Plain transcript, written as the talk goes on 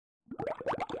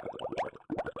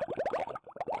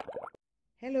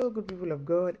Hello, good people of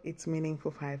God. It's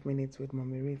Meaningful 5 Minutes with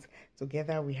Mommy Reads.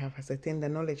 Together, we have ascertained the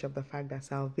knowledge of the fact that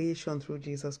salvation through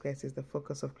Jesus Christ is the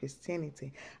focus of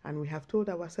Christianity. And we have told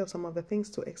ourselves some of the things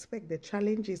to expect, the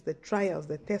challenges, the trials,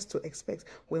 the tests to expect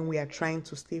when we are trying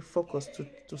to stay focused,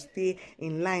 to stay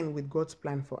in line with God's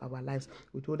plan for our lives.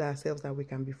 We told ourselves that we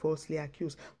can be falsely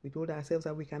accused. We told ourselves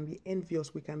that we can be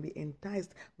envious. We can be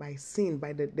enticed by sin,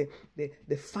 by the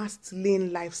fast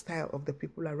lane lifestyle of the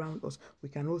people around us. We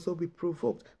can also be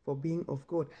provoked for being of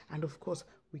God. And of course,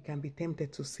 we can be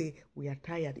tempted to say we are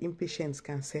tired. Impatience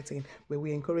can set in, where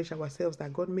we encourage ourselves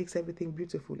that God makes everything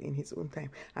beautiful in His own time.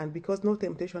 And because no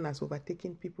temptation has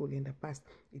overtaken people in the past,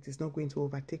 it is not going to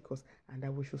overtake us. And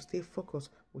that we should stay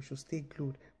focused, we should stay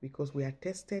glued, because we are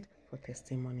tested for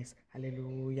testimonies.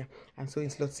 Hallelujah. And so in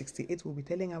slot 68, we'll be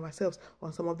telling ourselves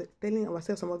some of the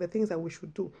things that we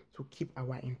should do to keep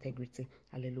our integrity.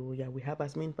 Hallelujah. We have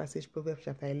as main passage Proverbs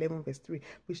chapter 11 verse 3,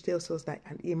 which tells us that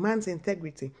a man's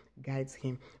integrity guides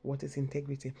him. What is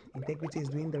integrity? Integrity is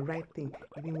doing the right thing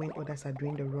even when others are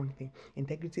doing the wrong thing.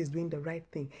 Integrity is doing the right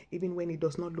thing even when it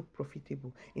does not look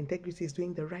profitable. Integrity is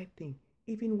doing the right thing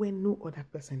even when no other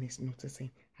person is noticing.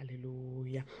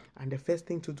 Hallelujah. And the first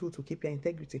thing to do to keep your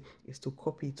integrity is to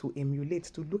copy, to emulate,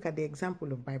 to look at the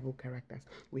example of Bible characters.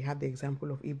 We have the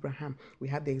example of Abraham. We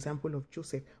have the example of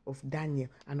Joseph, of Daniel,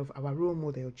 and of our role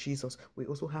model, Jesus. We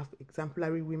also have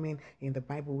exemplary women in the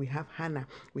Bible. We have Hannah,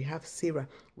 we have Sarah,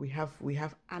 we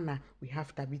have Anna, we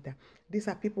have Tabitha. These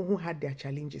are people who had their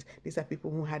challenges. These are people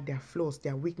who had their flaws,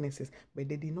 their weaknesses, but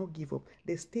they did not give up.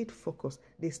 They stayed focused.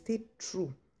 They stayed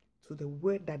true to the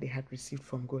word that they had received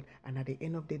from God, and at the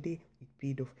end of the day, it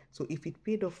paid off. So if it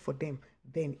paid off for them,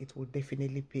 then it will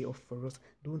definitely pay off for us.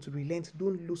 Don't relent,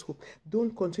 don't lose hope,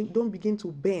 don't begin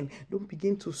to bend, don't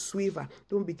begin to swaver,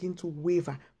 don't begin to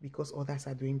waver because others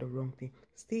are doing the wrong thing.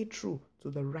 Stay true to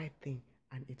the right thing,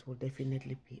 and it will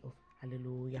definitely pay off.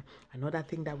 Hallelujah. Another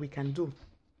thing that we can do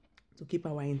to keep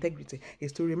our integrity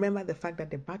is to remember the fact that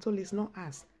the battle is not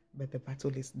us, but the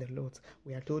battle is the Lord's.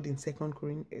 We are told in 2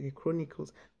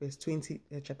 Chronicles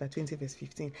chapter 20 verse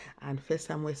 15 and 1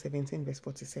 Samuel 17 verse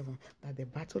 47 that the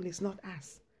battle is not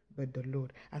us, but the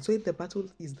Lord. And so if the battle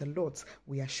is the Lord's,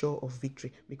 we are sure of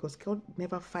victory, because God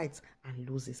never fights and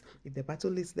loses. If the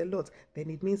battle is the Lord's, then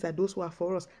it means that those who are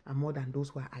for us are more than those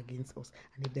who are against us.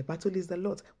 And if the battle is the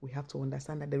Lord's, we have to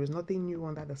understand that there is nothing new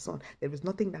under the sun. There is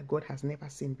nothing that God has never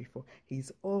seen before. He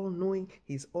is all-knowing,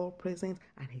 He is all-present,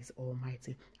 and He is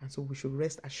almighty. And so we should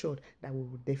rest assured that we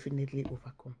will definitely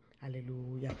overcome.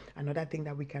 Hallelujah. Another thing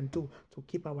that we can do to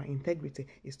keep our integrity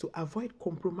is to avoid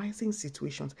compromising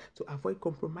situations, to avoid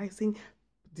compromising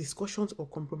discussions or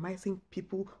compromising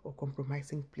people or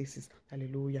compromising places.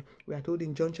 Hallelujah. We are told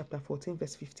in John chapter 14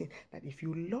 verse 15 that if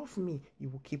you love me, you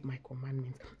will keep my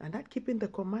commandments. And that keeping the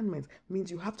commandments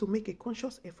means you have to make a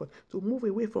conscious effort to move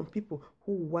away from people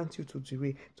who want you to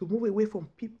derail, to move away from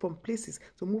places,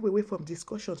 to move away from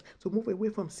discussions, to move away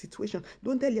from situations.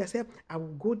 Don't tell yourself, I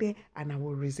will go there and I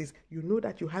will resist. You know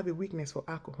that you have a weakness for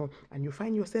alcohol and you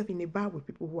find yourself in a bar with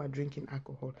people who are drinking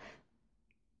alcohol.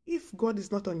 If God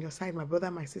is not on your side, my brother,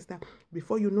 my sister,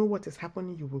 before you know what is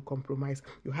happening, you will compromise.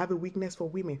 You have a weakness for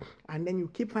women, and then you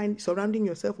keep surrounding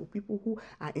yourself with people who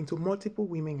are into multiple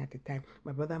women at a time.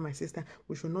 My brother, my sister,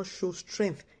 we should not show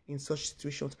strength in such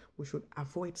situations. We should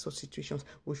avoid such situations.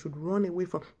 We should run away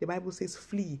from. The Bible says,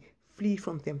 flee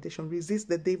from temptation. Resist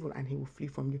the devil and he will flee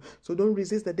from you. So don't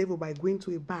resist the devil by going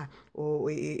to a bar or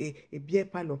a beer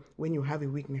parlor when you have a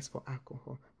weakness for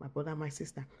alcohol. My brother, my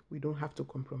sister, we don't have to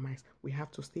compromise. We have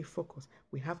to stay focused.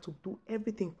 We have to do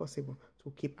everything possible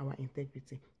to keep our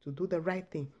integrity, to do the right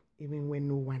thing even when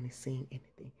no one is saying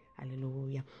anything.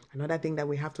 Hallelujah. Another thing that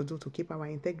we have to do to keep our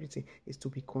integrity is to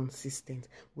be consistent.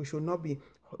 We should not be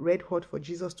red hot for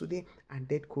Jesus today and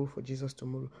dead cold for Jesus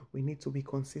tomorrow. We need to be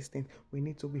consistent. We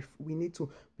need to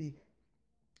be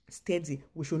steady.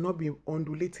 We should not be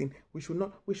undulating. We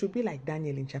should be like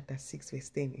Daniel in chapter 6 verse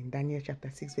 10. In Daniel chapter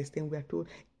 6 verse 10, we are told,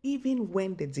 even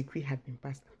when the decree had been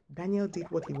passed, Daniel did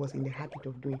what he was in the habit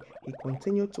of doing. He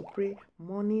continued to pray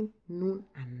morning, noon,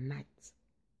 and night.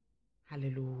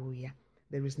 Hallelujah.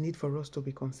 There is need for us to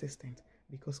be consistent,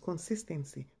 because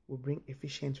consistency will bring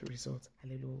efficient results.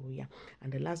 Hallelujah.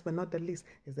 And the last but not the least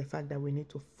is the fact that we need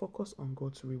to focus on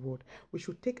God's reward. We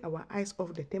should take our eyes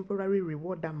off the temporary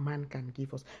reward that man can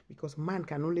give us, because man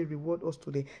can only reward us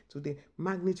to the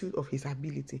magnitude of his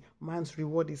ability. Man's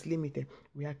reward is limited.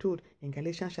 We are told in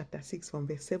Galatians chapter 6 from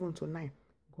verse 7 to 9,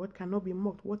 God cannot be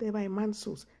mocked. Whatever a man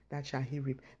sows, that shall he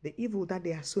reap. The evil that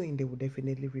they are sowing, they will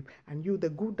definitely reap. And you, the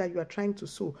good that you are trying to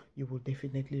sow, you will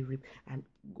definitely reap. And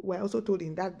we're also told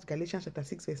in that Galatians chapter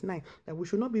 6 verse 9 that we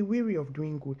should not be weary of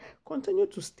doing good. Continue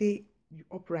to stay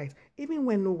upright, even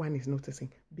when no one is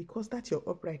noticing, because that's your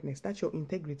uprightness, that's your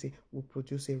integrity will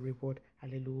produce a reward.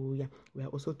 Hallelujah. We are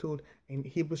also told in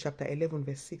Hebrews chapter 11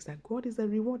 verse 6 that God is a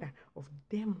rewarder of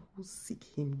them who seek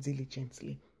him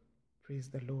diligently. Praise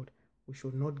the Lord. We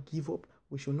should not give up.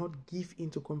 We should not give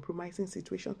into compromising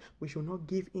situations. We should not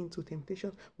give into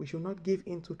temptations. We should not give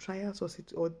into trials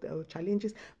or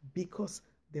challenges, because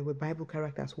there were Bible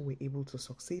characters who were able to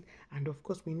succeed. And of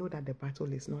course, we know that the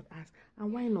battle is not ours.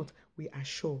 And why not? We are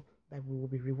sure that we will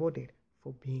be rewarded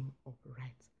for being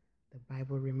upright. The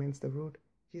Bible remains the road,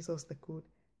 Jesus the code,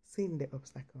 sin the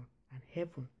obstacle, and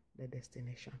heaven the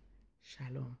destination.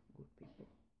 Shalom, good people.